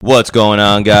What's going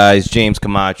on, guys? James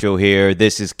Camacho here.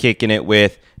 This is Kicking It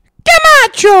with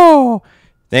Camacho.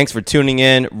 Thanks for tuning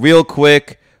in. Real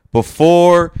quick,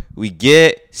 before we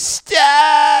get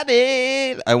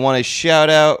started, I want to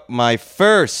shout out my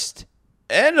first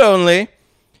and only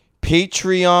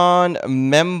Patreon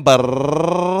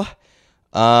member.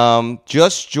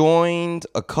 Just joined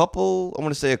a couple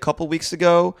weeks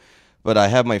ago, but I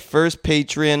have my first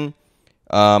patron.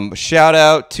 Shout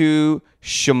out to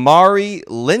Shamari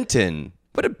Linton.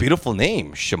 What a beautiful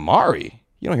name, Shamari.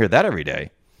 You don't hear that every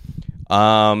day.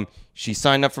 She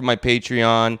signed up for my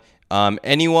Patreon.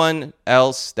 Anyone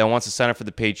else that wants to sign up for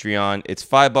the Patreon, it's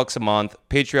 $5 a month.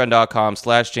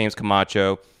 Patreon.com/James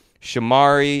Camacho.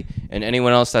 Shamari and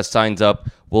anyone else that signs up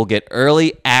will get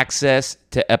early access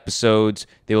to episodes.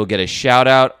 They will get a shout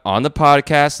out on the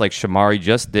podcast like Shamari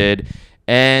just did.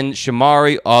 And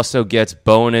Shamari also gets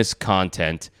bonus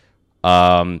content,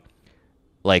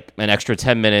 like an extra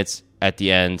 10 minutes at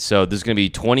the end. So there's going to be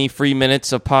 20 free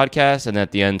minutes of podcast, and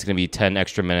at the end it's going to be 10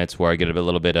 extra minutes where I get a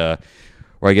little bit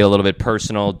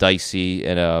personal, dicey,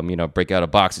 and break out a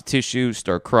box of tissues,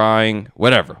 start crying,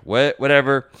 whatever.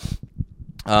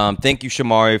 Thank you,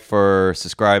 Shamari, for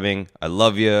subscribing. I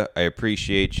love you. I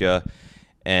appreciate you.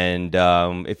 And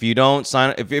if you don't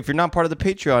sign, if you're not part of the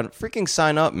Patreon, freaking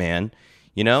sign up, man.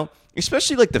 You know,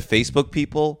 especially like the Facebook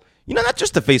people. You know, not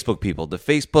just the Facebook people, the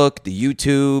Facebook, the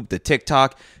YouTube, the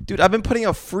TikTok. Dude, I've been putting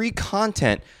out free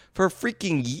content for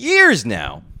freaking years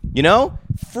now. You know,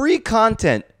 free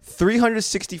content,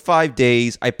 365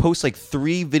 days. I post like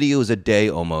 3 videos a day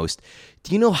almost.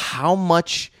 Do you know how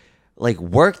much like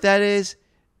work that is?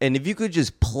 And if you could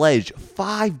just pledge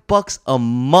 $5 a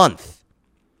month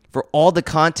for all the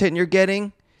content you're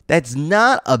getting, that's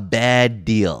not a bad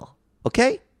deal.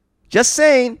 Okay? Just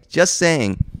saying.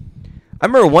 I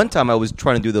remember one time I was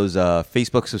trying to do those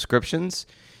Facebook subscriptions,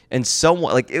 and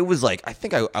someone, like, it was like, I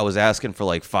think I was asking for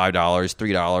like $5,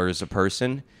 $3 a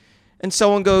person, and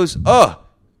someone goes, "Oh,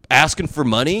 asking for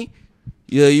money?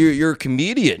 Yeah, you're a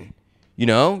comedian. You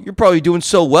know, you're probably doing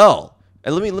so well."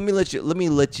 And let me let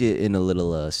you in a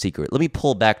little secret. Let me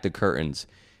pull back the curtains.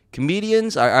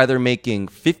 Comedians are either making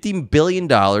 $50 billion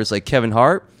like Kevin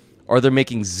Hart, or they're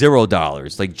making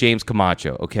 $0 like James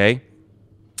Camacho, okay?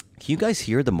 Can you guys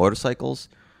hear the motorcycles?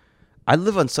 I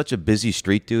live on such a busy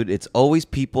street, dude. It's always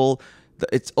the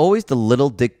little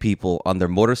dick people on their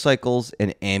motorcycles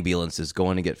and ambulances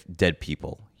going to get dead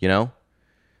people, you know?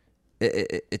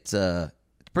 It's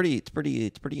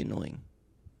pretty annoying.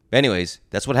 Anyways,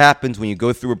 that's what happens when you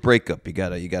go through a breakup. You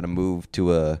gotta move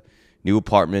to a new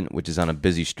apartment, which is on a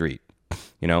busy street,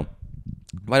 you know?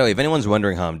 By the way, if anyone's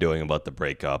wondering how I'm doing about the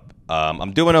breakup,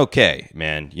 I'm doing okay,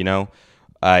 man. You know,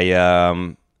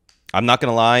 I'm not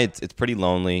gonna lie, it's pretty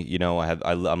lonely. You know,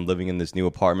 I'm living in this new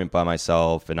apartment by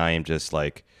myself, and I am just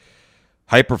like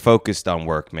hyper focused on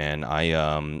work, man.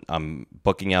 I'm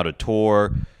booking out a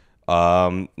tour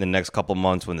the next couple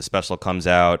months when the special comes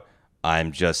out.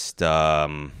 I'm just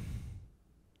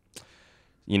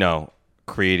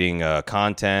creating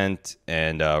content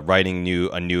and writing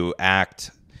a new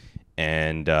act.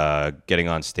 And getting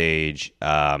on stage,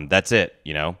 that's it.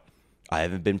 You know, I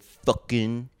haven't been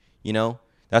fucking. You know,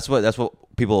 that's what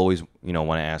people always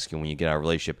want to ask you when you get out of a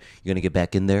relationship. You're gonna get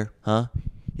back in there, huh?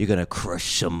 You're gonna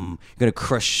crush some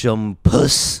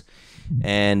puss.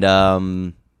 And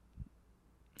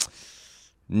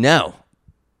no,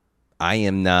 I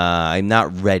am not. I'm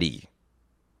not ready.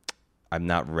 I'm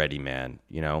not ready, man.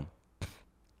 You know.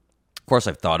 Of course,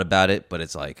 I've thought about it, but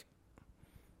it's like,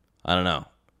 I don't know.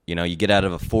 You know, you get out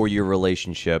of a 4-year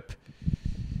relationship,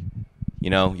 you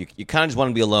know, you kind of just want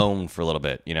to be alone for a little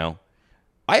bit, you know.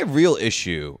 I have an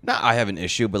issue,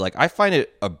 but like I find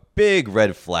it a big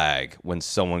red flag when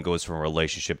someone goes from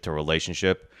relationship to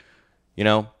relationship, you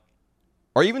know.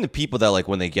 Or even the people that like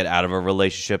when they get out of a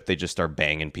relationship, they just start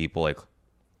banging people like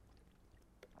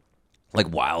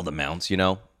wild amounts, you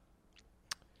know.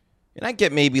 And I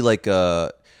get maybe like I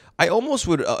almost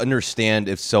would understand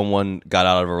if someone got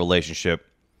out of a relationship,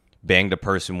 banged a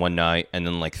person one night, and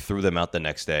then like threw them out the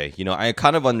next day. You know, I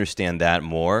kind of understand that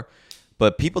more.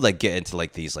 But people that get into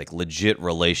like these like legit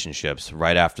relationships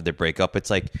right after they break up,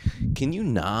 it's like, can you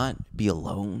not be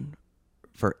alone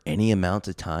for any amount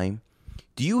of time?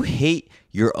 Do you hate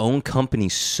your own company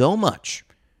so much?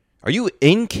 Are you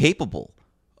incapable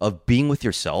of being with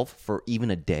yourself for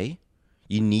even a day?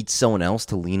 You need someone else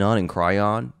to lean on and cry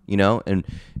on, you know, and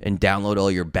download all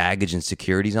your baggage and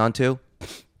securities onto.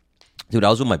 Dude, I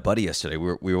was with my buddy yesterday.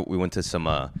 We went to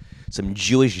some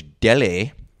Jewish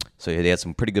deli, so they had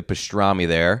some pretty good pastrami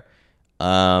there.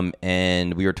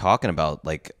 And we were talking about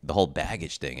like the whole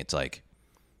baggage thing. It's like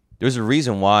there's a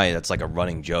reason why that's like a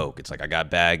running joke. It's like, I got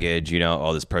baggage,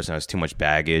 oh, this person has too much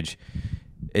baggage.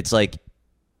 It's like,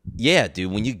 yeah,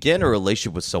 dude, when you get in a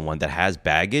relationship with someone that has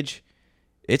baggage,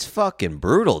 it's fucking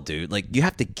brutal, dude. Like, you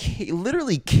have to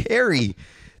literally carry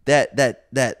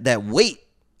that weight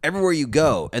everywhere you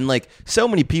go. And like, so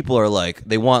many people are like,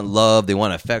 they want love, they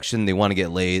want affection, they want to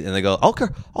get laid, and they go, I'll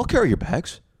carry your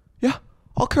bags. Yeah,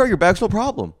 I'll carry your bags, no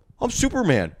problem. I'm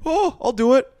Superman. Oh, I'll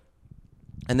do it.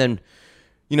 And then,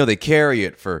 they carry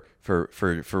it for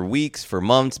weeks, for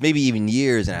months, maybe even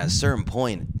years, and at a certain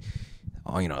point,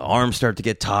 arms start to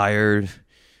get tired.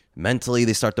 Mentally,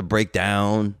 they start to break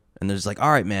down. And there's like,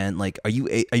 all right, man, like, are you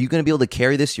going to be able to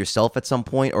carry this yourself at some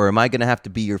point? Or am I going to have to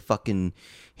be your fucking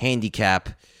handicap,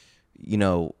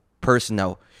 person?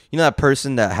 Now, that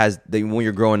person when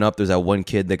you're growing up, there's that one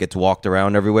kid that gets walked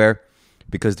around everywhere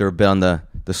because they're a bit on the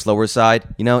slower side.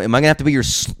 Am I going to have to be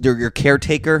your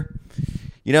caretaker?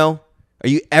 Are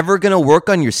you ever going to work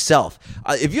on yourself?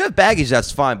 If you have baggage,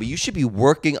 that's fine, but you should be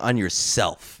working on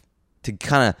yourself to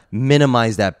kind of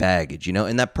minimize that baggage,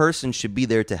 and that person should be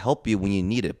there to help you when you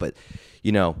need it. But,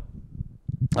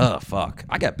 oh, fuck,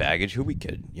 I got baggage. Who we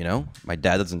kidding? My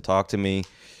dad doesn't talk to me.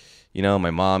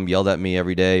 My mom yelled at me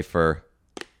every day for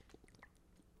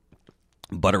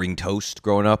buttering toast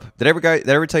growing up. Did I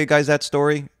ever tell you guys that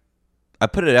story? I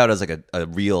put it out as like a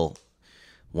real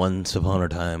once upon a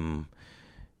time,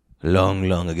 long,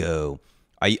 long ago.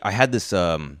 I had this,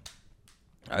 I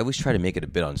always try to make it a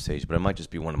bit on stage, but it might just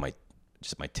be one of my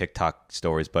TikTok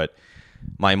stories. But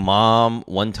my mom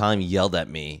one time yelled at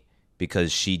me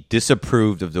because she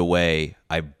disapproved of the way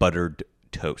I buttered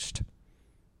toast.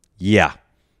 Yeah.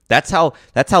 That's how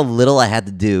little I had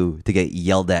to do to get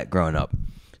yelled at growing up.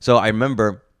 So I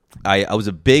remember I was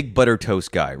a big butter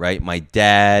toast guy, right? My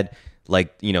dad,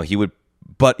 he would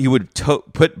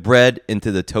put bread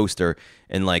into the toaster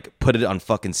and like put it on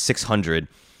fucking 600,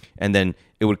 and then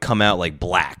it would come out like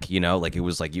black, like it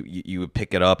was like you would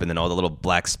pick it up and then all the little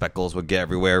black speckles would get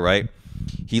everywhere, right?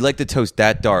 He liked the toast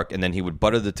that dark, and then he would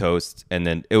butter the toast, and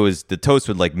then the toast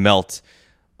would like melt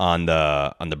on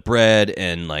the bread,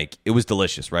 and like it was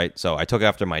delicious, right? So I took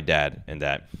after my dad and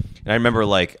that. And I remember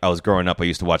like I was growing up, I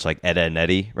used to watch like Ed, Edd n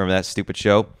Eddy. Remember that stupid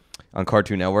show on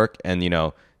Cartoon Network? And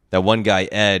that one guy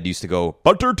Ed used to go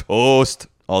butter toast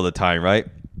all the time, right?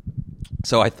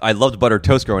 So I loved butter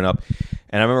toast growing up.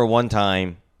 And I remember one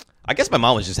time, I guess my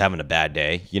mom was just having a bad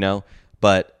day,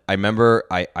 but I remember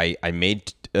I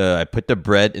put the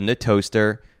bread in the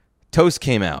toaster, toast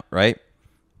came out, right?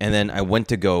 And then I went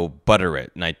to go butter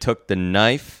it, and I took the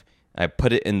knife, I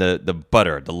put it in the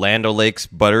butter, the Land O'Lakes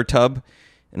butter tub,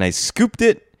 and I scooped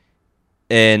it,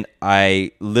 and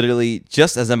I literally,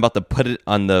 just as I'm about to put it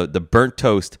on the burnt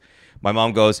toast, my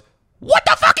mom goes, "What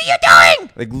the fuck are you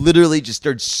doing?" Like literally just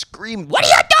started screaming, "What are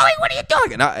you doing? What are you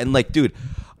doing?" And like, dude,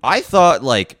 I thought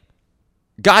like,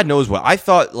 God knows what. I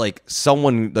thought like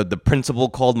someone, the principal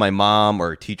called my mom,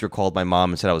 or a teacher called my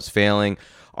mom and said I was failing.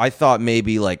 I thought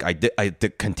maybe like I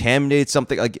did contaminated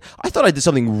something. Like I thought I did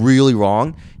something really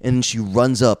wrong. And she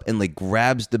runs up and like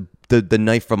grabs the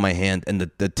knife from my hand and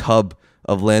the tub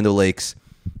of Land O'Lakes,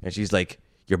 and she's like,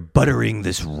 "You're buttering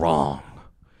this wrong."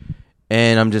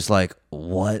 And I'm just like,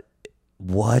 what?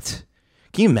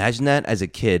 Can you imagine that as a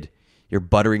kid? You're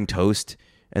buttering toast,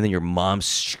 and then your mom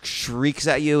shrieks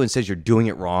at you and says you're doing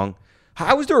it wrong.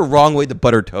 How is there a wrong way to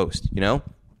butter toast,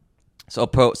 So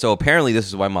apparently this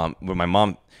is why my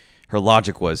mom, her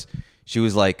logic was, she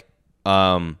was like,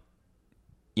 I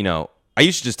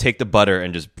used to just take the butter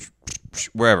and just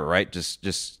wherever, right?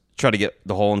 Just try to get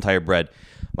the whole entire bread.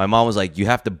 My mom was like, you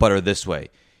have to butter this way.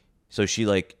 So she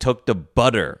like took the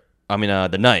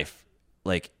knife,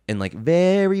 like, and like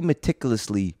very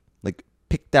meticulously like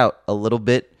picked out a little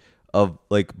bit of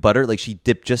like butter. Like she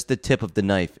dipped just the tip of the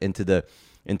knife into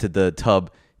the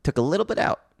tub, took a little bit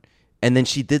out. And then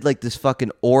she did like this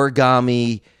fucking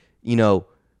origami,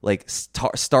 like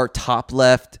start top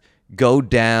left, go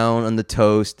down on the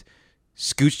toast,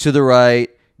 scooch to the right,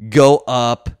 go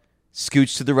up,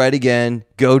 scooch to the right again,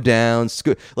 go down,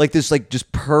 like this, like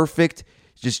just perfect,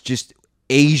 just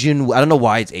Asian. I don't know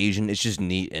why it's Asian. It's just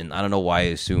neat, and I don't know why I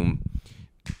assume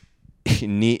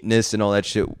neatness and all that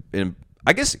shit. And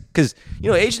I guess because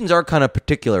Asians are kind of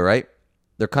particular, right?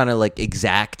 They're kind of like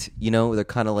exact. They're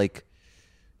kind of like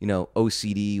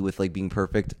OCD with like being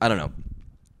perfect. I don't know.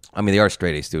 I mean, they are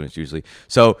straight A students usually.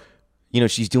 So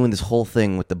she's doing this whole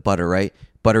thing with the butter, right?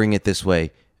 Buttering it this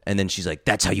way, and then she's like,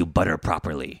 "That's how you butter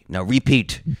properly. Now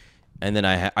repeat." And then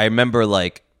I remember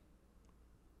like,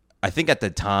 I think at the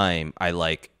time I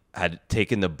like had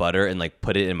taken the butter and like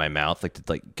put it in my mouth,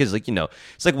 because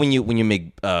it's like when you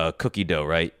make cookie dough,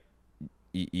 right?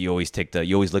 you always lick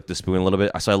the spoon a little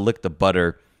bit. So I licked the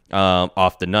butter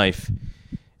off the knife,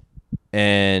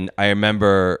 and I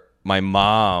remember my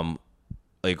mom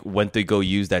like went to go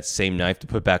use that same knife to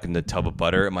put back in the tub of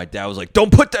butter, and my dad was like,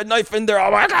 "Don't put that knife in there!" Oh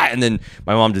my god! And then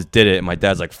my mom just did it, and my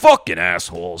dad's like, "Fucking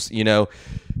assholes," you know,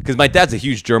 because my dad's a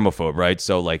huge germaphobe, right?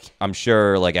 So like, I'm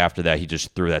sure like after that, he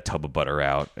just threw that tub of butter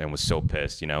out and was so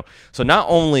pissed, you know. So not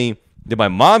only did my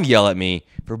mom yell at me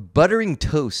for buttering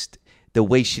toast the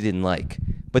way she didn't like,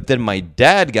 but then my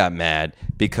dad got mad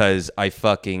because I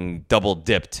fucking double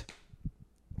dipped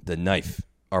the knife,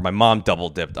 or my mom double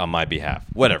dipped on my behalf,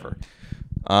 whatever.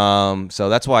 So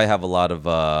that's why I have a lot of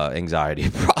anxiety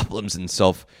problems and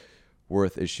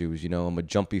self-worth issues. You know, I'm a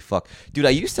jumpy fuck, dude. I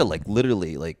used to like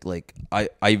literally like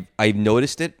I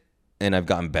noticed it and I've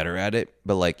gotten better at it.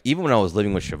 But like even when I was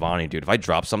living with Shivani, dude, if I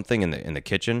dropped something in the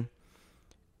kitchen,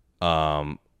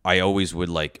 I always would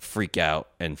like freak out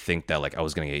and think that like I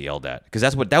was gonna get yelled at, because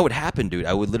that would happen, dude.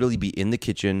 I would literally be in the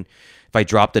kitchen if I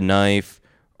dropped a knife.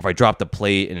 If I dropped a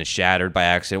plate and it shattered by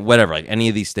accident, whatever, like any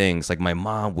of these things, like my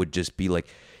mom would just be like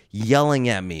yelling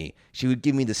at me. She would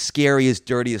give me the scariest,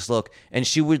 dirtiest look, and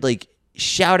she would like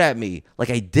shout at me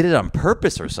like I did it on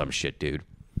purpose or some shit, dude.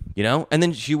 You know? And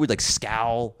then she would like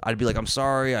scowl. I'd be like, "I'm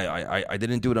sorry, I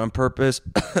didn't do it on purpose."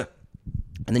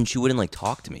 And then she wouldn't like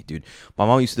talk to me, dude. My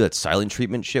mom used to do that silent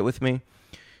treatment shit with me.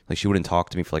 Like she wouldn't talk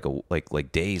to me for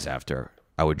like days after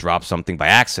I would drop something by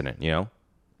accident, you know?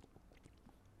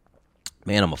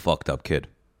 Man, I'm a fucked up kid.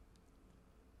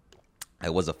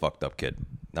 I was a fucked up kid.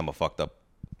 I'm a fucked up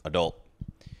adult.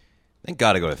 Thank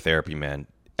God I go to therapy, man.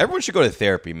 Everyone should go to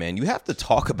therapy, man. You have to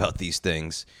talk about these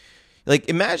things. Like,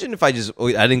 imagine if I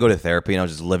didn't go to therapy and I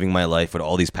was just living my life with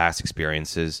all these past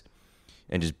experiences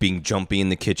and just being jumpy in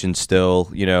the kitchen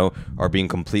still, you know, or being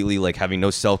completely, like, having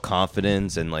no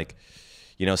self-confidence and, like,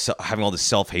 you know, having all this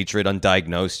self-hatred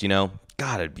undiagnosed, you know?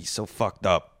 God, it'd be so fucked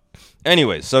up.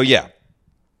 Anyway, so, yeah.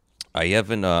 I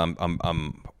haven't,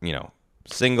 I'm, you know,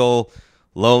 single,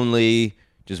 lonely,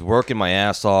 just working my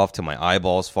ass off till my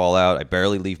eyeballs fall out. I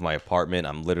barely leave my apartment.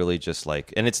 I'm literally just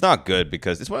like, and it's not good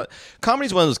because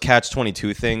comedy's one of those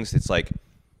catch-22 things. It's like,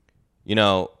 you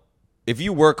know, if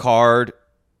you work hard,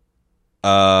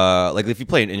 like if you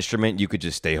play an instrument, you could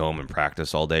just stay home and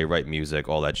practice all day, write music,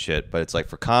 all that shit. But it's like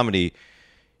for comedy,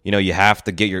 you know, you have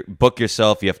to book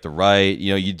yourself, you have to write,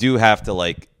 you know, you do have to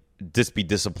like, just be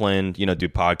disciplined, you know, do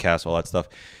podcasts, all that stuff.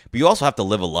 But you also have to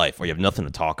live a life where you have nothing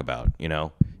to talk about, you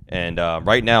know? And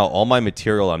right now, all my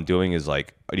material I'm doing is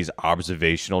like these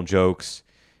observational jokes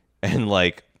and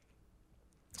like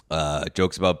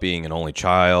jokes about being an only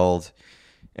child.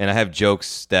 And I have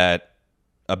jokes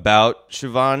about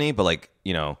Shivani, but like,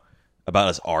 you know, about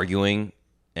us arguing.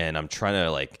 And I'm trying to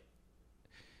like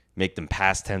make them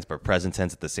past tense but present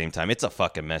tense at the same time. It's a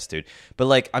fucking mess, dude. But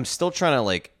like, I'm still trying to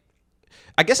like,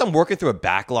 I guess I'm working through a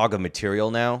backlog of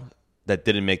material now that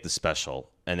didn't make the special.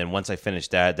 And then once I finish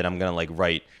that, then I'm going to like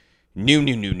write new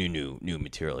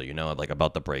material, you know, like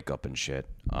about the breakup and shit.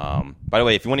 By the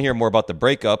way, if you want to hear more about the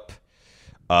breakup,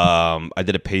 I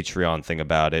did a Patreon thing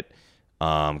about it.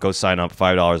 Go sign up,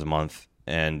 $5 a month.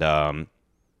 And,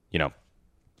 you know,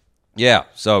 yeah,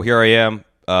 so here I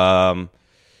am.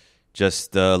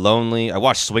 Just lonely. I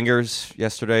watched Swingers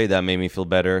yesterday. That made me feel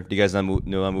better. Do you guys know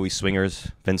that movie Swingers?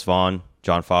 Vince Vaughn,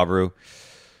 Jon Favreau.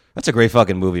 That's a great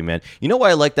fucking movie, man. You know why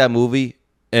I like that movie?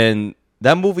 And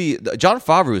that movie, Jon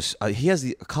Favreau's, he has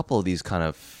a couple of these kind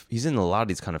of, he's in a lot of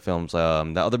these kind of films.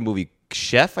 That other movie,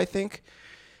 Chef, I think.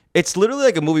 It's literally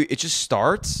like a movie. It just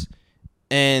starts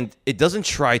and it doesn't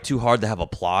try too hard to have a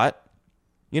plot,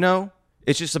 you know?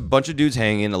 It's just a bunch of dudes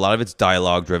hanging. A lot of it's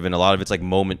dialogue driven. A lot of it's like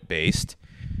moment based.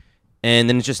 And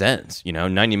then it just ends, you know,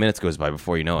 90 minutes goes by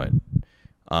before you know it.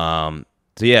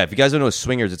 So yeah, if you guys don't know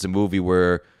Swingers, it's a movie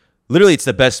where literally it's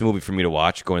the best movie for me to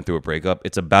watch going through a breakup.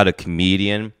 It's about a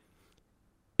comedian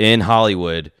in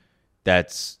Hollywood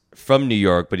that's from New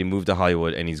York, but he moved to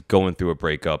Hollywood and he's going through a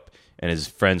breakup and his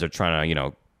friends are trying to, you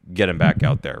know, get him back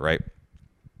out there, right?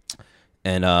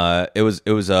 And it was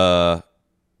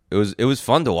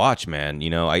fun to watch, man. You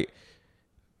know,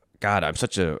 I'm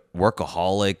such a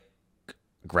workaholic,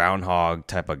 groundhog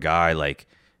type of guy. Like,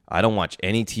 I don't watch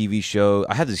any TV show.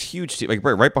 I have this huge like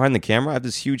right behind the camera. I have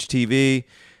this huge TV.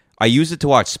 I use it to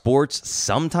watch sports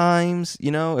sometimes,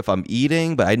 you know, if I'm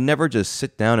eating, but I never just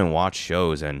sit down and watch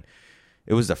shows. And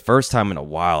it was the first time in a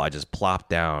while I just plopped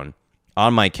down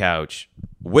on my couch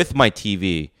with my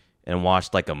TV and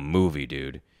watched like a movie,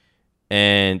 dude.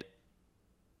 And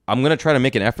I'm going to try to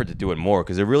make an effort to do it more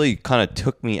because it really kind of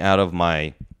took me out of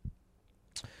my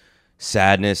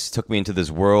sadness, took me into this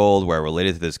world where I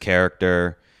related to this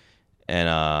character.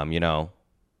 And, you know,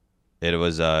 It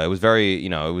was very, it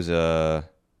was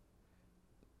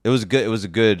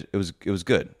good. It was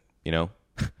good. You know,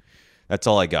 that's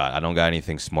all I got. I don't got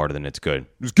anything smarter than it's good.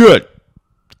 It was good.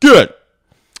 Good.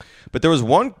 But there was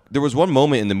one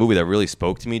moment in the movie that really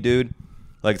spoke to me, dude.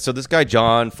 Like, so this guy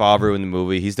Jon Favreau in the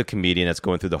movie, he's the comedian that's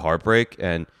going through the heartbreak.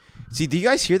 And see, do you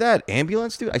guys hear that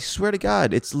ambulance, dude? I swear to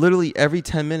God, it's literally every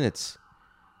 10 minutes.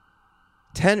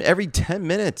 Every 10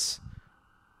 minutes,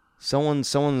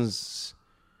 someone's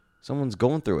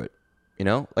going through it. You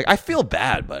know, like I feel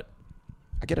bad, but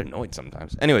I get annoyed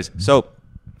sometimes. Anyways, so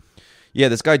yeah,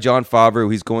 this guy Jon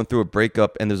Favreau, he's going through a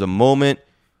breakup, and there's a moment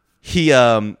he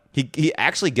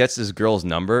actually gets this girl's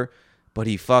number, but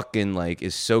he fucking like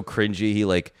is so cringy. He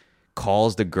like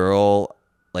calls the girl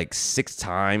like 6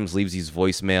 times, leaves these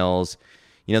voicemails.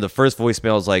 You know, the first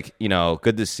voicemail is like,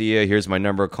 good to see you. Here's my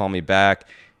number. Call me back.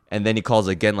 And then he calls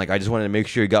again, like, I just wanted to make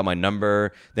sure you got my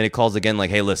number. Then he calls again, like,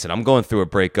 hey, listen, I'm going through a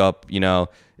breakup. I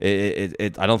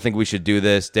don't think we should do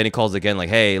this. Then he calls again, like,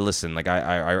 hey, listen, like,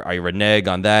 I renege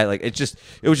on that. Like, it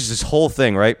was just this whole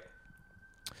thing, right?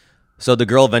 So the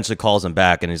girl eventually calls him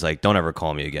back, and he's like, don't ever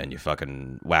call me again, you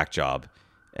fucking whack job.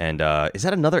 And is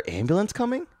that another ambulance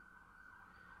coming?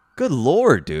 Good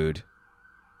Lord, dude.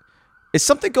 Is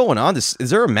something going on? Is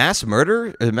there a mass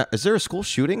murder? Is there a school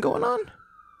shooting going on?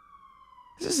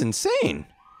 This is insane.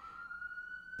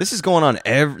 This is going on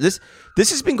this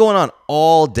has been going on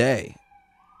all day.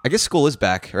 I guess school is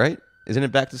back, right? Isn't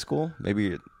it back to school?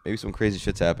 Maybe some crazy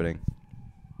shit's happening.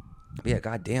 But yeah,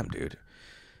 goddamn, dude.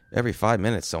 Every 5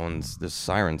 minutes, there's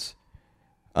sirens.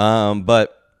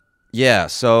 But yeah,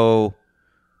 so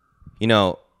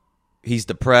he's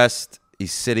depressed.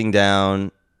 He's sitting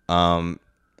down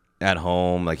at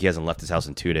home, like he hasn't left his house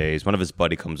in 2 days. One of his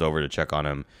buddy comes over to check on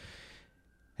him.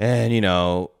 And,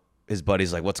 his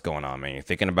buddy's like, what's going on, man? You're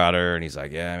thinking about her? And he's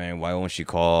like, yeah, man, why won't she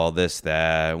call? This,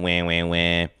 that, wah, wah,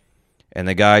 wah. And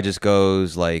the guy just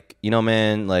goes like,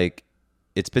 man, like,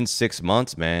 it's been 6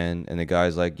 months, man. And the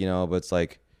guy's like, but it's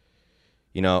like,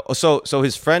 so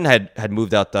his friend had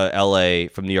moved out to L.A.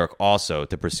 from New York also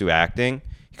to pursue acting.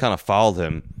 He kind of followed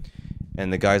him.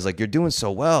 And the guy's like, you're doing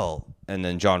so well. And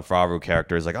then Jon Favreau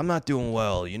character is like, I'm not doing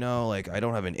well, like, I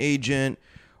don't have an agent.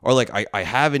 Or like I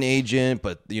have an agent,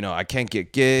 but I can't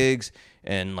get gigs,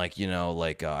 and like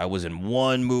I was in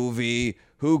one movie.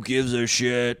 Who gives a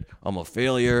shit? I'm a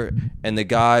failure. And the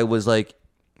guy was like,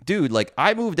 dude, like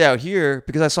I moved out here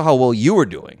because I saw how well you were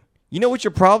doing. You know what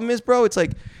your problem is, bro? It's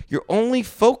like you're only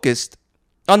focused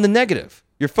on the negative.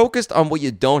 You're focused on what you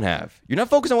don't have. You're not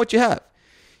focused on what you have.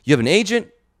 You have an agent.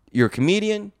 You're a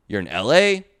comedian. You're in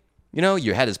L.A.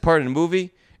 You had his part in a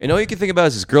movie, and all you can think about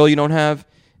is this girl you don't have.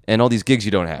 And all these gigs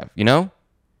you don't have,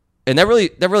 And that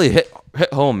really hit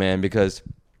home, man, because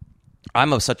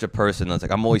I'm such a person that's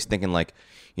like, I'm always thinking like,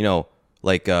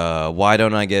 why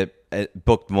don't I get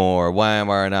booked more? Why am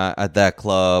I not at that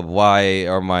club? Why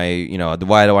are my,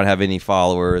 why don't I have any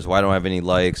followers? Why don't I have any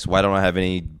likes? Why don't I have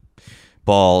any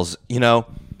balls?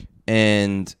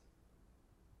 And,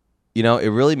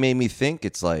 it really made me think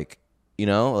it's like,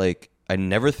 like I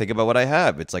never think about what I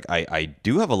have. It's like, I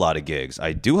do have a lot of gigs.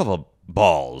 I do have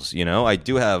balls, I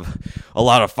do have a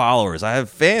lot of followers. I have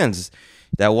fans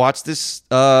that watch this.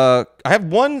 I have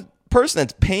one person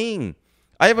that's paying.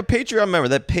 I have a Patreon member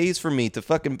that pays for me to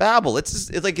fucking babble.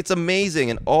 It's like it's amazing,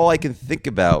 and all I can think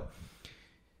about.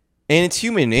 And it's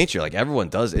human nature. Like everyone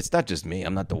does. It's not just me.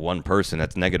 I'm not the one person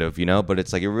that's negative, But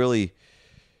it's like that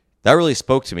really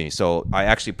spoke to me. So I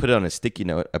actually put it on a sticky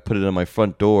note. I put it on my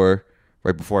front door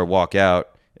right before I walk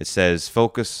out. It says,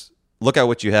 "Focus. Look at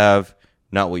what you have.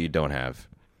 Not what you don't have."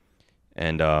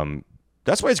 And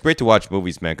that's why it's great to watch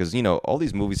movies, man, because, all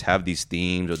these movies have these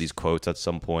themes or these quotes at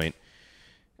some point.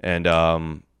 And,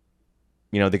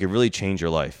 they can really change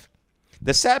your life.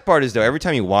 The sad part is, though, every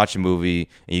time you watch a movie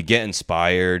and you get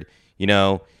inspired, you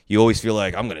always feel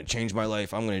like, I'm going to change my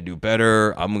life. I'm going to do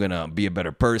better. I'm going to be a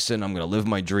better person. I'm going to live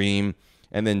my dream.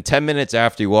 And then 10 minutes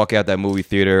after you walk out that movie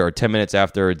theater, or 10 minutes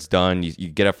after it's done, you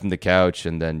get up from the couch,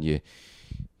 and then you're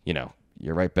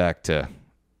right back to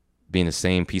being the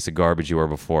same piece of garbage you were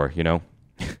before,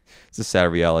 It's a sad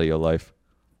reality of life.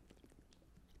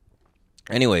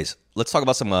 Anyways, let's talk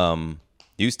about some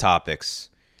news topics.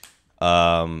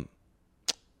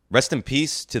 Rest in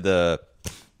peace to the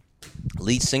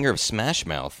lead singer of Smash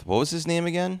Mouth. What was his name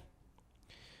again?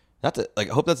 I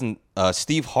hope that's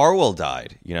Steve Harwell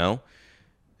died,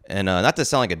 And not to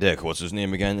sound like a dick, what's his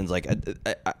name again? It's like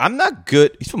I'm not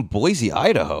good. He's from Boise,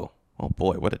 Idaho. Oh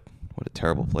boy, what a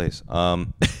terrible place.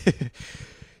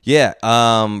 Yeah.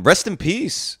 Rest in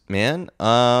peace, man.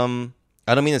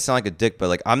 I don't mean to sound like a dick, but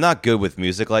like I'm not good with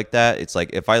music like that. It's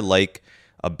like if I like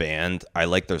a band, I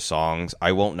like their songs,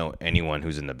 I won't know anyone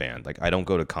who's in the band. Like I don't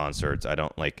go to concerts. I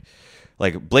don't like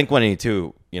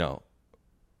Blink-182,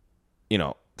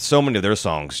 so many of their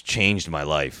songs changed my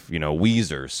life.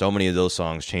 Weezer, so many of those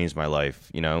songs changed my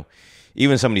life,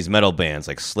 Even some of these metal bands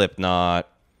like Slipknot,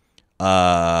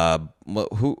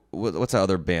 what's that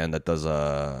other band that does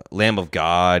Lamb of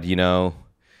God, I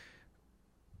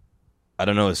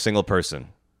don't know a single person.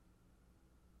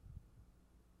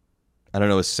 I don't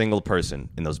know a single person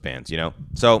in those bands,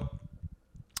 So,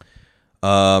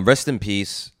 rest in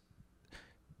peace.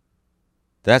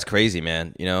 That's crazy,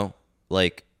 man.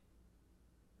 Like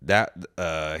that.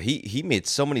 He made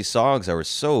so many songs that were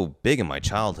so big in my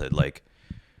childhood. Like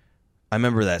I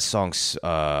remember that song,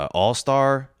 All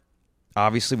Star.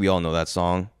 Obviously, we all know that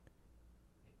song.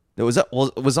 Was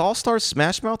All Star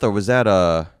Smash Mouth or was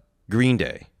that Green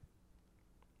Day?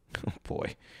 Oh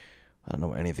boy, I don't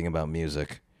know anything about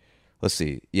music. Let's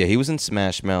see. Yeah, he was in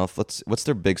Smash Mouth. What's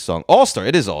their big song? All Star.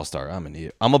 It is All Star. I'm an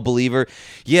idiot. I'm a believer.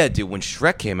 Yeah, dude. When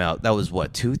Shrek came out, that was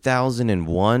what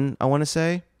 2001. I want to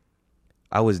say.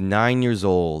 I was 9 years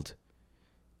old,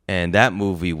 and that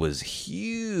movie was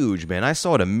huge, man. I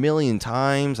saw it a million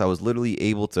times. I was literally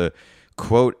able to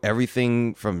quote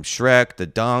everything from Shrek to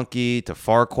Donkey to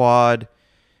Farquaad,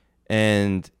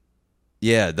 and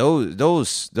yeah, those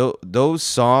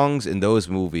songs in those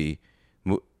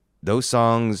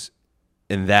songs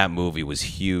in that movie was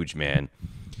huge, man.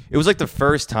 It was like the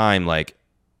first time like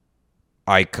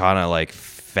I kind of like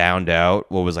found out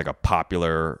what was like a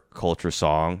popular culture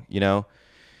song,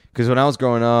 Because when I was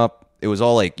growing up, it was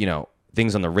all like,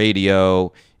 things on the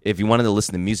radio. If you wanted to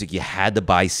listen to music, you had to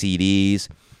buy CDs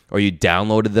or you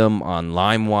downloaded them on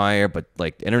LimeWire, but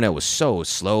like the internet was so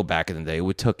slow back in the day.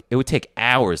 It would take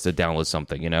hours to download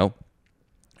something, It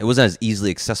wasn't as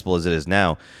easily accessible as it is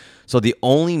now. So the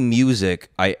only music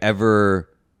I ever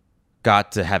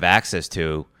got to have access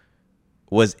to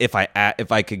was if I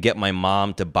could get my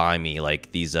mom to buy me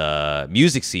like these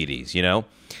music CDs,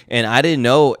 And I didn't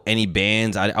know any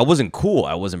bands. I wasn't cool.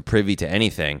 I wasn't privy to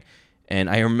anything. And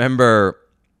I remember,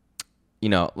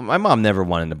 my mom never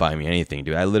wanted to buy me anything,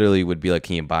 dude. I literally would be like,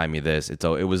 "Can you buy me this?" It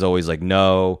was always like,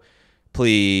 "No,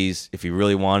 please. If you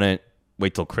really want it,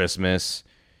 wait till Christmas.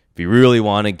 If you really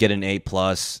want it, get an A+,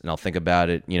 and I'll think about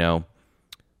it."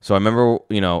 So I remember,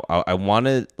 I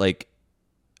wanted like.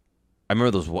 I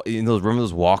remember those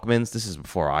Walkmans. This is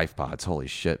before iPods. Holy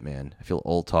shit, man! I feel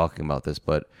old talking about this,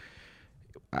 but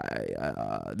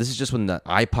this is just when the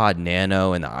iPod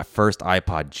Nano and the first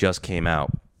iPod just came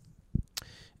out,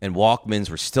 and Walkmans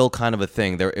were still kind of a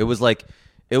thing. It was like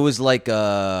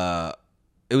the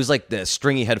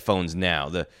stringy headphones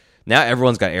now. Now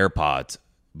everyone's got AirPods,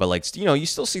 but like you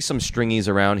still see some stringies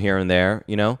around here and there.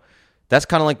 That's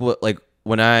kind of like what like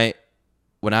when I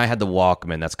had the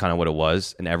Walkman, that's kind of what it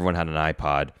was, and everyone had an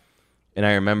iPod. And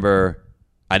I remember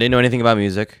I didn't know anything about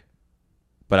music,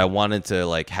 but I wanted to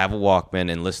like have a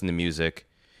Walkman and listen to music,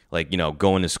 like,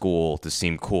 going to school to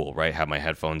seem cool, right? Have my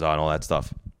headphones on, all that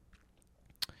stuff.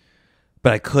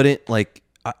 But I couldn't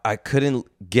I couldn't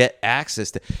get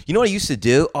access to, what I used to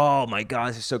do? Oh my God,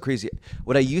 this is so crazy.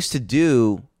 What I used to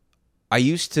do, I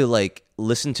used to like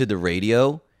listen to the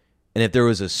radio, and if there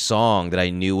was a song that I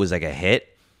knew was like a hit,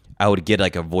 I would get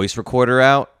like a voice recorder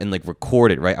out and like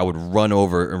record it, right? I would run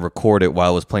over and record it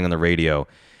while it was playing on the radio.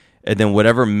 And then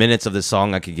whatever minutes of the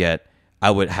song I could get, I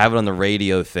would have it on the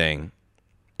radio thing.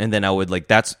 And then I would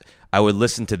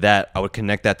listen to that. I would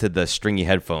connect that to the stringy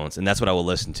headphones, and that's what I would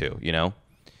listen to,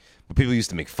 But people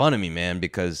used to make fun of me, man,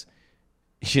 because,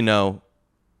 everyone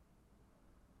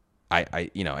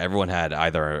had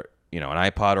either, an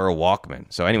iPod or a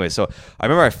Walkman. So anyway, I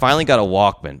remember I finally got a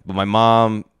Walkman, but my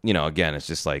mom, again, it's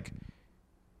just like,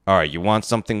 all right, you want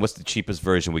something? What's the cheapest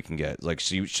version we can get? Like,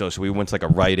 so we went to like a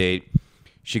Rite Aid.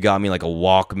 She got me like a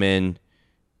Walkman,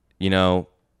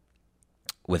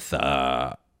 with,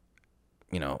 like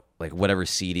whatever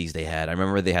CDs they had. I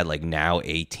remember they had like Now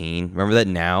 18. Remember that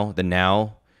Now? The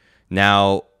Now?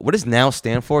 Now, what does Now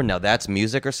stand for? Now That's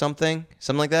Music or something?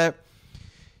 Something like that?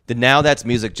 The Now That's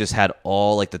Music just had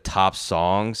all like the top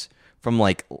songs from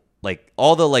like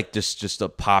all the like just the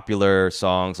popular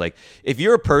songs. Like if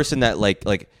you're a person that like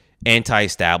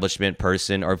anti-establishment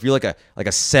person, or if you're like a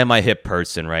semi-hip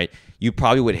person, right? You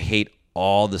probably would hate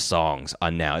all the songs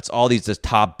on Now. It's all these just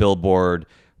top Billboard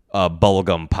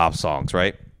bubblegum pop songs,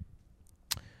 right?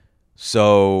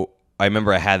 So I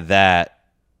remember I had that,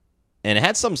 and it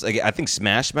had some. Like, I think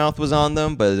Smash Mouth was on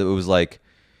them, but it was like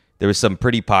there was some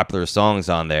pretty popular songs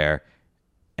on there.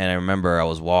 And I remember I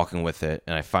was walking with it,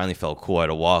 and I finally felt cool. I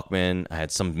had a Walkman. I had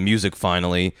some music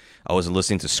finally. I was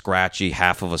listening to Scratchy,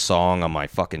 half of a song on my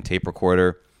fucking tape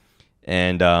recorder.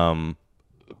 And I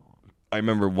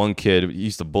remember one kid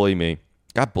used to bully me.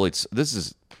 Got bullied.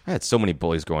 I had so many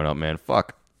bullies growing up, man.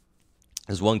 Fuck.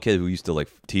 There's one kid who used to like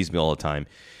tease me all the time.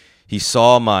 He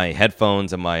saw my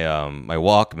headphones and my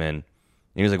Walkman, and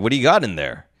he was like, "What do you got in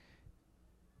there?"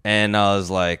 And I was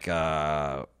like,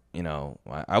 I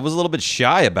was a little bit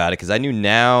shy about it because I knew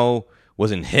now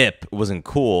wasn't hip, wasn't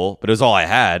cool, but it was all I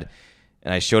had.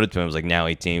 And I showed it to him. I was like, now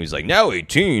 18. He was like, now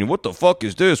 18? What the fuck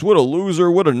is this? What a loser.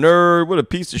 What a nerd. What a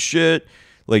piece of shit.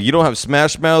 Like, you don't have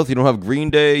Smash Mouth. You don't have Green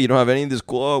Day. You don't have any of this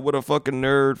cool. Oh, what a fucking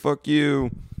nerd. Fuck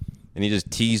you. And he just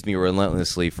teased me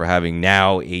relentlessly for having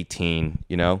now 18,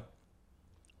 you know?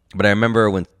 But I remember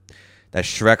when that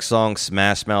Shrek song,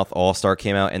 Smash Mouth All-Star,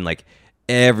 came out, and, like,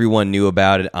 everyone knew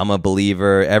about it. I'm a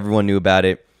believer. Everyone knew about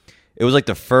it. It was, like,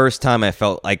 the first time I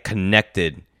felt, like,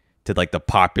 connected to, like, the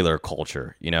popular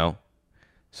culture, you know?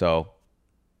 So,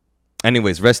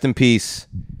 anyways, rest in peace,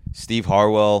 Steve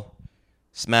Harwell,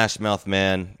 Smash Mouth,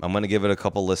 man. I'm going to give it a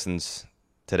couple listens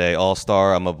today.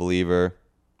 All-Star, I'm a Believer.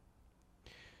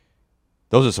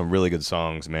 Those are some really good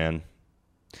songs, man.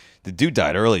 The dude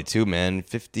died early, too, man.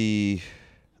 50, I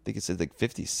think it said like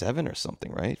 57 or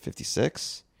something, right?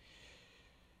 56?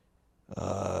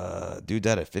 Dude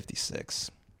died at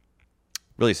 56.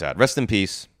 Really sad. Rest in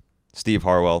peace, Steve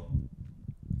Harwell.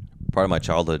 Part of my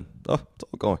childhood. Oh, it's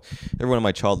all going. Everyone in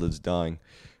my childhood's dying.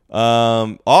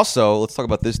 Also, let's talk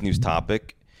about this news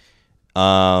topic.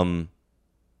 How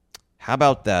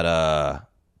about that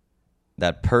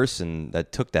that person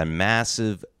that took that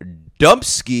massive dump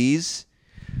skis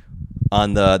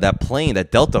on that plane,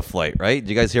 that Delta flight, right? Did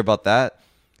you guys hear about that?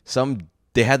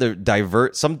 They had to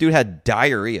divert. Some dude had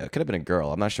diarrhea. It could have been a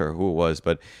girl. I'm not sure who it was,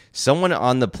 but someone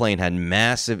on the plane had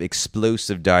massive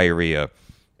explosive diarrhea,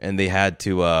 and they had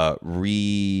to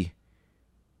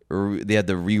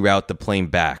reroute the plane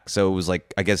back. So it was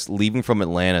like, I guess, leaving from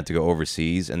Atlanta to go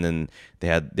overseas, and then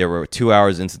they were 2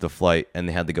 hours into the flight, and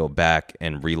they had to go back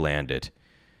and re-land it.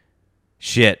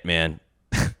 Shit, man.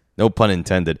 No pun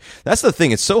intended. That's the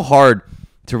thing. It's so hard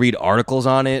to read articles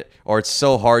on it, or it's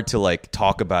so hard to like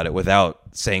talk about it without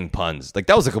saying puns. Like,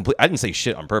 that was I didn't say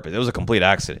shit on purpose. It was a complete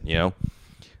accident, you know?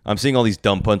 I'm seeing all these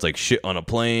dumb puns like shit on a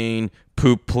plane,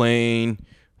 poop plane,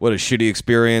 what a shitty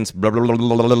experience, blah, blah, blah,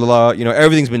 blah, blah, blah. You know,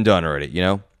 everything's been done already, you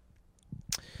know?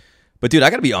 But, dude, I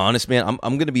got to be honest, man.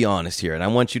 I'm going to be honest here, and I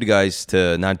want you guys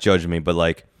to not judge me, but,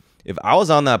 like, if I was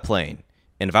on that plane,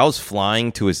 and if I was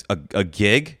flying to a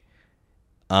gig,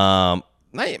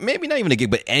 maybe not even a gig,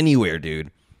 but anywhere,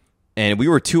 dude, and we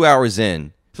were 2 hours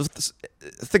in. So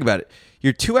think about it.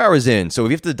 You're 2 hours in, so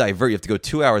if you have to divert, you have to go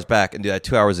 2 hours back and do that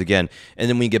 2 hours again. And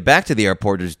then when you get back to the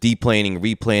airport, there's deplaning,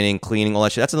 replaning, cleaning, all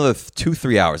that shit. That's another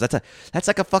 2-3 hours. That's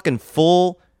like a fucking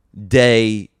full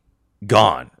day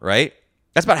gone, right?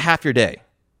 That's about half your day.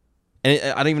 And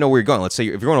I don't even know where you're going. Let's say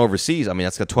if you're going overseas, I mean,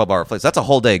 that's a 12-hour flight. So that's a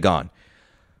whole day gone.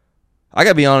 I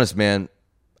got to be honest, man.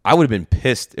 I would have been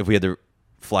pissed if we had to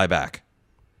fly back.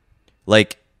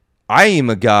 Like, I am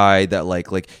a guy that like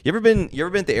you ever been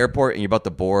at the airport and you're about to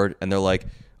board and they're like,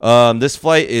 this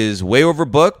flight is way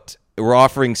overbooked. We're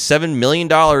offering $7 million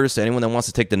to anyone that wants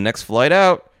to take the next flight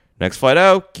out.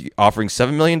 Offering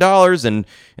 $7 million and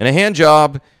a hand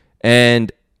job. And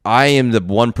I am the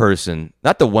one person,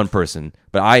 not the one person,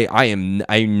 but I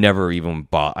never even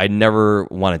bought. I never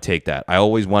want to take that. I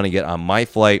always want to get on my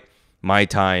flight, my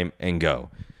time, and go.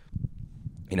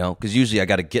 You know, because usually I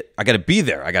got to be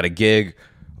there. I got a gig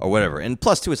or whatever. And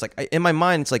plus, too, it's like, in my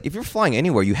mind, it's like, if you're flying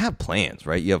anywhere, you have plans,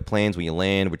 right? You have plans when you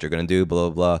land, what you're going to do, blah,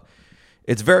 blah, blah.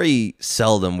 It's very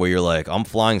seldom where you're like, I'm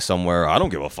flying somewhere, I don't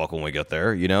give a fuck when we get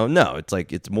there, you know? No, it's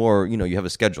like, it's more, you know, you have a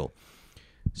schedule.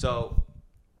 So,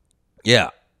 yeah,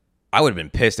 I would have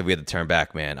been pissed if we had to turn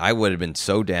back, man. I would have been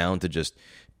so down to just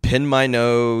pin my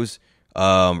nose,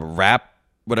 wrap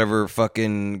whatever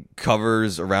fucking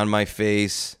covers around my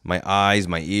face, my eyes,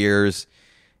 my ears,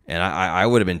 and I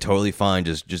would have been totally fine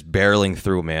just barreling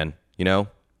through, man. You know,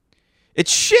 it's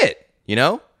shit. You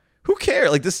know, who cares?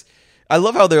 Like this, I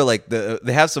love how they're like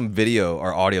they have some video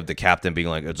or audio of the captain being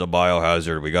like, "It's a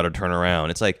biohazard. We got to turn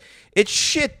around." It's like, it's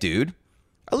shit, dude.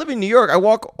 I live in New York. I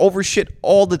walk over shit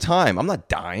all the time. I'm not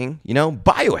dying. You know,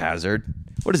 biohazard.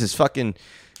 What is this fucking?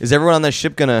 Is everyone on that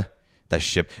ship gonna?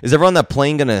 Is everyone on that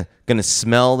plane gonna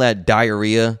smell that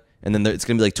diarrhea? And then it's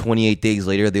gonna be like 28 days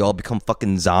later, they all become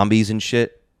fucking zombies and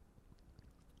shit.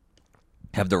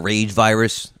 Have the rage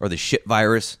virus or the shit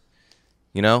virus,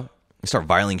 you know? Start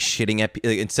violently shitting at people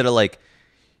instead of like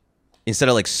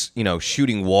you know,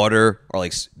 shooting water or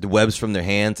like the webs from their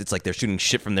hands. It's like they're shooting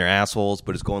shit from their assholes,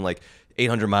 but it's going like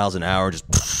 800 miles an hour,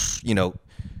 just, you know,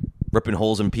 ripping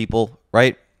holes in people,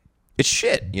 right? It's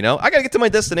shit, you know? I gotta get to my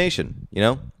destination, you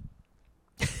know?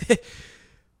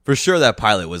 For sure, that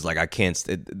pilot was like, I can't.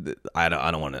 I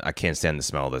don't want to. I can't stand the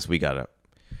smell of this. We gotta.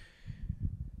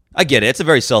 I get it. It's a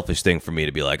very selfish thing for me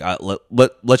to be like,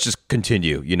 let's just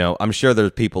continue. You know, I'm sure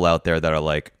there's people out there that are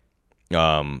like,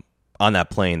 on that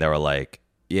plane that are like,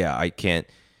 yeah, I can't.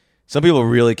 Some people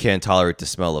really can't tolerate the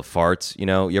smell of farts. You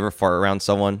know, you ever fart around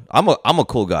someone? I'm a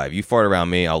cool guy. If you fart around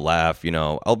me, I'll laugh. You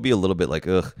know, I'll be a little bit like,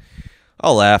 ugh.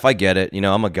 I'll laugh. I get it. You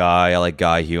know, I'm a guy. I like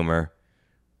guy humor.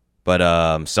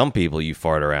 But some people you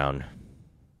fart around.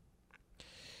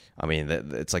 I mean,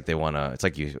 it's like they want to. It's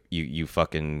like you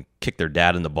fucking kick their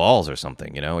dad in the balls or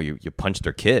something. You know, you punch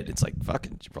their kid. It's like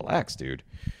fucking relax, dude.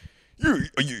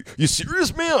 You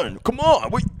serious, man? Come on.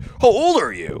 Wait, how old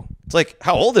are you? It's like,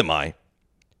 how old am I?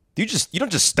 You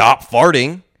don't just stop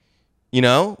farting. You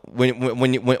know,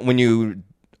 when you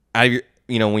out of your,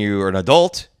 you know, when you're an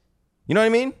adult. You know what I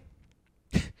mean?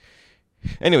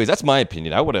 Anyways, that's my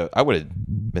opinion. I would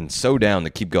have been so down to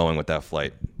keep going with that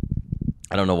flight.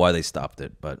 I don't know why they stopped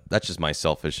it, but that's just my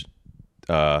selfish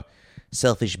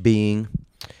being.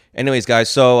 Anyways, guys,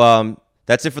 so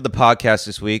that's it for the podcast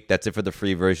this week. That's it for the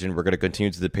free version. We're going to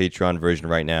continue to the Patreon version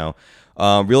right now.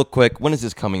 Real quick, when is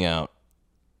this coming out?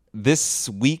 This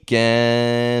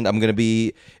weekend, I'm going to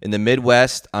be in the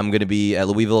Midwest. I'm going to be at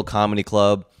Louisville Comedy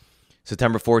Club,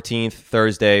 September 14th,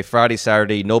 Thursday, Friday,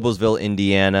 Saturday, Noblesville,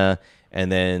 Indiana, and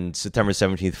then September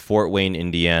 17th, Fort Wayne,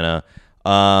 Indiana.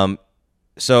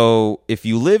 So if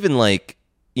you live in, like,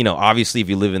 you know, obviously if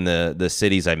you live in the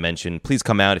cities I mentioned, please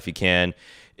come out if you can.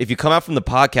 If you come out from the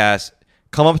podcast,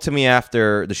 come up to me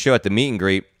after the show at the meet and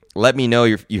greet. Let me know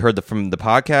you heard from the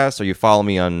podcast or you follow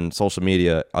me on social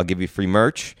media. I'll give you free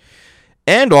merch.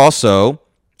 And also,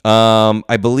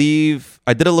 I believe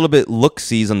I did a little bit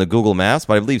look-sees on the Google Maps,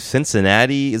 but I believe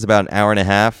Cincinnati is about an hour and a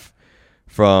half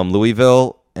from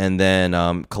Louisville. And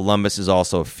then Columbus is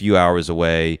also a few hours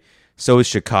away. So is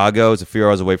Chicago. It's a few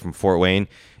hours away from Fort Wayne.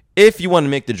 If you want to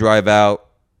make the drive out,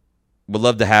 would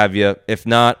love to have you. If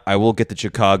not, I will get to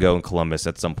Chicago and Columbus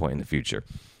at some point in the future.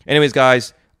 Anyways,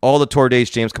 guys, all the tour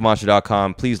dates,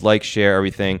 jamescamacho.com. Please like, share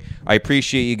everything. I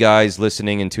appreciate you guys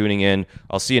listening and tuning in.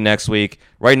 I'll see you next week.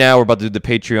 Right now, we're about to do the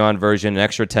Patreon version, an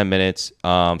extra 10 minutes.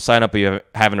 Sign up if you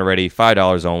haven't already.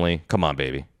 $5 only. Come on,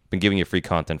 baby. Been giving you free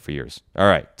content for years. All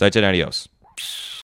right. Adios.